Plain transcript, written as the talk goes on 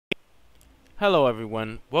Hello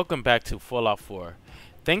everyone, welcome back to Fallout 4.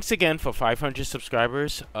 Thanks again for 500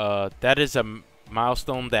 subscribers. That is a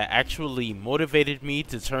milestone that actually motivated me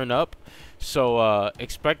to turn up. So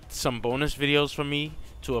expect some bonus videos from me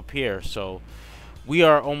to appear. So we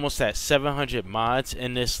are almost at 700 mods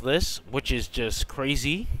in this list, which is just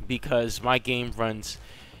crazy because my game runs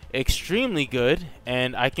extremely good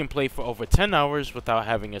and I can play for over 10 hours without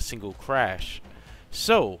having a single crash.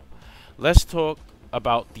 So let's talk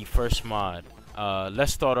about the first mod.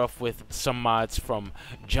 Let's start off with some mods from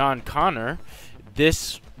John Connor.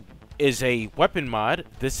 This is a weapon mod.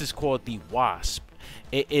 This is called the Wasp.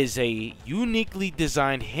 It is a uniquely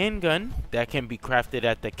designed handgun that can be crafted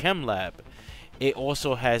at the chem lab. It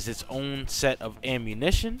also has its own set of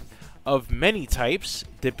ammunition of many types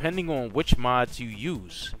depending on which mods you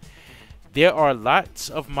use. There are lots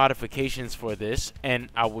of modifications for this and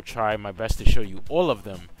I will try my best to show you all of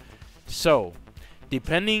them. So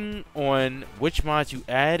depending on which mods you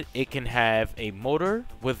add, it can have a motor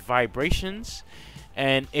with vibrations,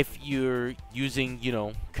 and if you're using,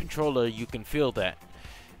 controller, you can feel that.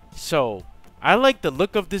 So I like the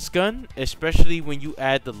look of this gun, especially when you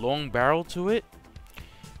add the long barrel to it.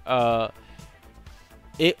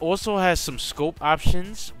 It also has some scope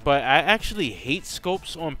options, but I actually hate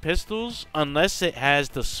scopes on pistols unless it has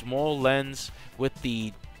the small lens with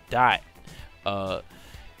the dot.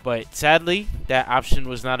 But sadly, that option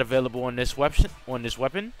was not available on this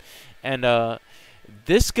weapon, and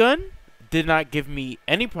this gun did not give me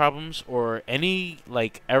any problems or any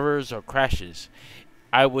errors or crashes.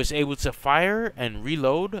 I was able to fire and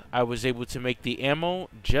reload. I was able to make the ammo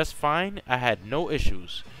just fine. I had no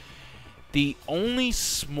issues. The only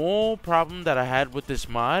small problem that I had with this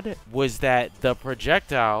mod was that the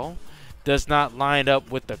projectile does not line up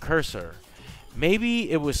with the cursor. Maybe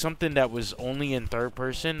it was something that was only in third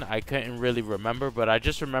person. I couldn't really remember, but I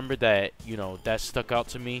just remember that, that stuck out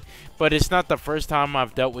to me. But it's not the first time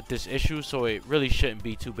I've dealt with this issue, so it really shouldn't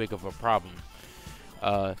be too big of a problem.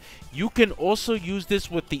 You can also use this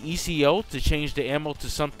with the ECO to change the ammo to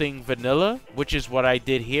something vanilla, which is what I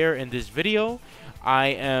did here in this video. I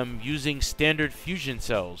am using standard fusion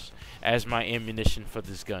cells as my ammunition for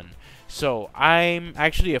this gun. So I'm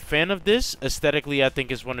actually a fan of this. Aesthetically, I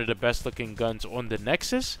think it's one of the best looking guns on the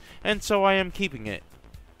Nexus, and so I am keeping it.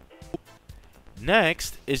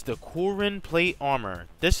 Next is the Corin plate armor.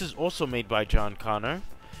 This is also made by John Connor.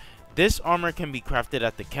 This armor can be crafted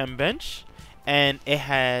at the chem bench, and it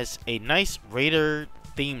has a nice Raider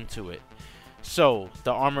theme to it. So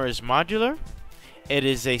the armor is modular. It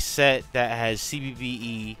is a set that has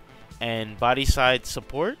CBBE and body side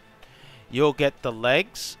support. You'll get the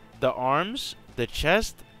legs, the arms, the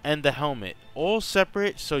chest, and the helmet, all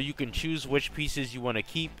separate, so you can choose which pieces you want to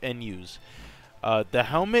keep and use. The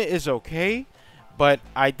helmet is okay, but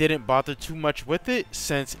I didn't bother too much with it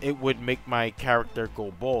since it would make my character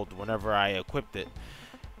go bald whenever I equipped it.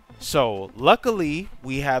 So luckily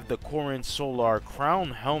we have the Corin Solar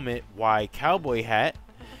Crown Helmet Y Cowboy Hat.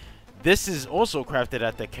 This is also crafted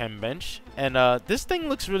at the chem bench, and this thing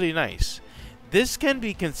looks really nice. This can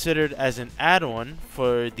be considered as an add-on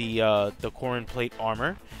for the Corin plate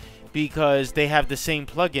armor because they have the same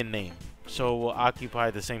plugin name, so will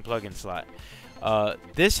occupy the same plugin slot.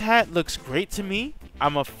 This hat looks great to me.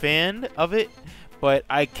 I'm a fan of it, but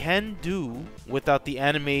I can do without the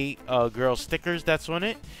anime girl stickers that's on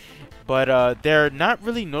it. But they're not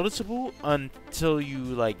really noticeable until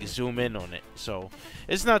you zoom in on it, so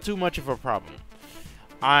it's not too much of a problem.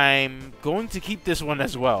 I'm going to keep this one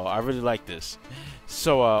as well. I really like this.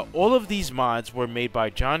 So all of these mods were made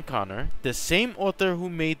by John Connor, the same author who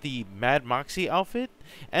made the Mad Moxie outfit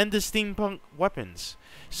and the steampunk weapons.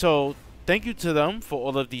 So thank you to them for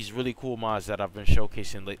all of these really cool mods that I've been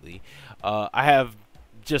showcasing lately. I have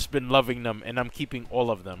just been loving them, and I'm keeping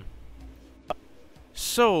all of them.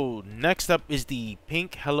 So next up is the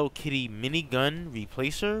pink Hello Kitty minigun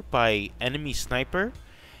replacer by Enemy Sniper.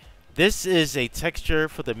 This is a texture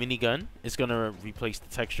for the minigun. It's going to replace the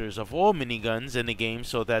textures of all miniguns in the game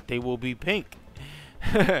so that they will be pink.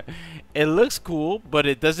 It looks cool, but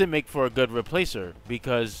it doesn't make for a good replacer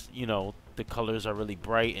because, the colors are really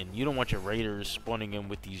bright and you don't want your raiders spawning in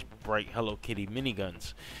with these bright Hello Kitty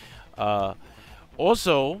miniguns.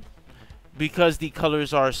 Also, because the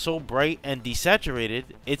colors are so bright and desaturated,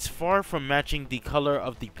 it's far from matching the color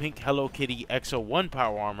of the pink Hello Kitty XO1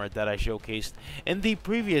 power armor that I showcased in the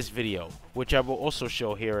previous video, which I will also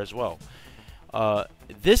show here as well.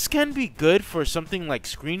 This can be good for something like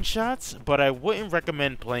screenshots, but I wouldn't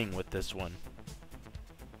recommend playing with this one.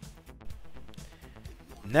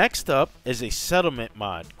 Next up is a settlement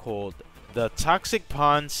mod called the Toxic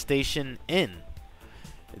Pond Station Inn.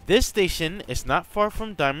 This station is not far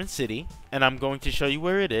from Diamond City, and I'm going to show you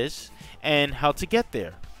where it is and how to get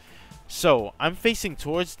there. So I'm facing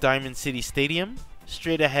towards Diamond City Stadium.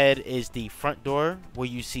 Straight ahead is the front door where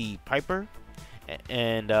you see Piper,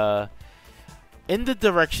 and in the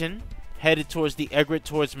direction headed towards the exit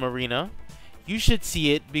towards Marina, you should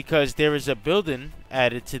see it because there is a building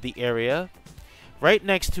added to the area right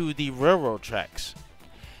next to the railroad tracks.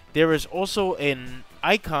 There is also an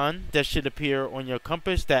icon that should appear on your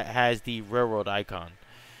compass that has the railroad icon.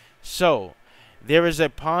 So there is a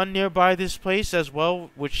pond nearby this place as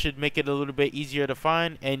well, which should make it a little bit easier to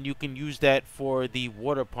find, and you can use that for the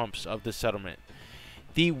water pumps of the settlement.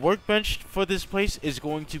 The workbench for this place is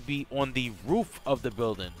going to be on the roof of the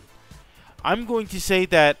building. I'm going to say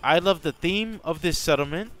that I love the theme of this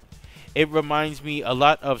settlement. It reminds me a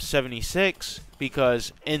lot of 76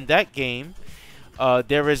 because in that game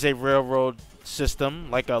there is a railroad system,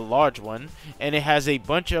 like a large one, and it has a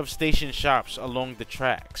bunch of station shops along the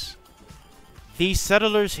tracks. These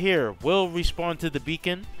settlers here will respawn to the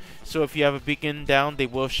beacon, so if you have a beacon down they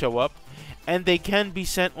will show up, and they can be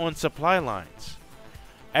sent on supply lines.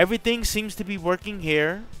 Everything seems to be working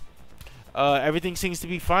here. Everything seems to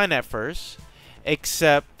be fine at first,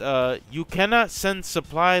 except you cannot send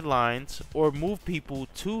supply lines or move people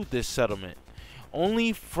to this settlement,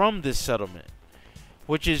 only from this settlement,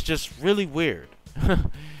 which is just really weird.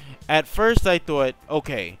 At first I thought,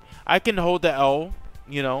 okay, I can hold the L,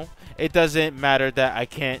 you know, it doesn't matter that I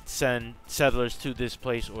can't send settlers to this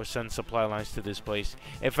place or send supply lines to this place.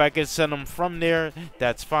 If I can send them from there,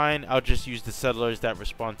 that's fine. I'll just use the settlers that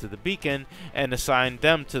respond to the beacon and assign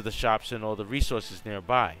them to the shops and all the resources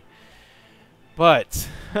nearby. But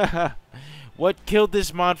what killed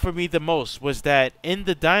this mod for me the most was that in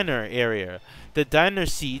the diner area, the diner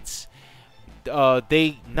seats,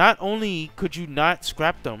 they not only could you not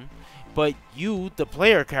scrap them, but you, the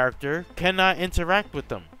player character, cannot interact with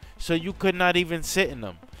them. So you could not even sit in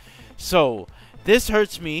them. So this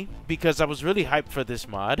hurts me because I was really hyped for this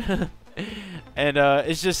mod. And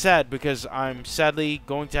it's just sad because I'm sadly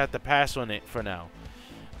going to have to pass on it for now.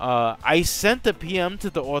 I sent the PM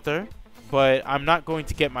to the author, but I'm not going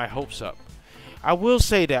to get my hopes up. I will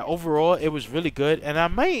say that overall it was really good, and I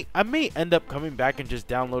may end up coming back and just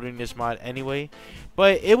downloading this mod anyway.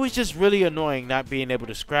 But it was just really annoying not being able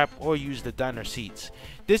to scrap or use the diner seats.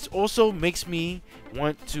 This also makes me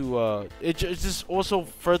want to, it just also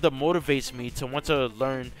further motivates me to want to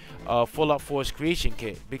learn Fallout 4's creation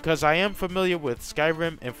kit, because I am familiar with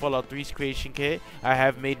Skyrim and Fallout 3's creation kit. I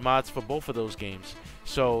have made mods for both of those games,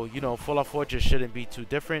 so you know, Fallout 4 just shouldn't be too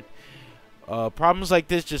different. Problems like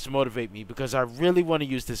this just motivate me because I really want to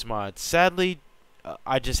use this mod. Sadly,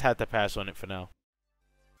 I just had to pass on it for now.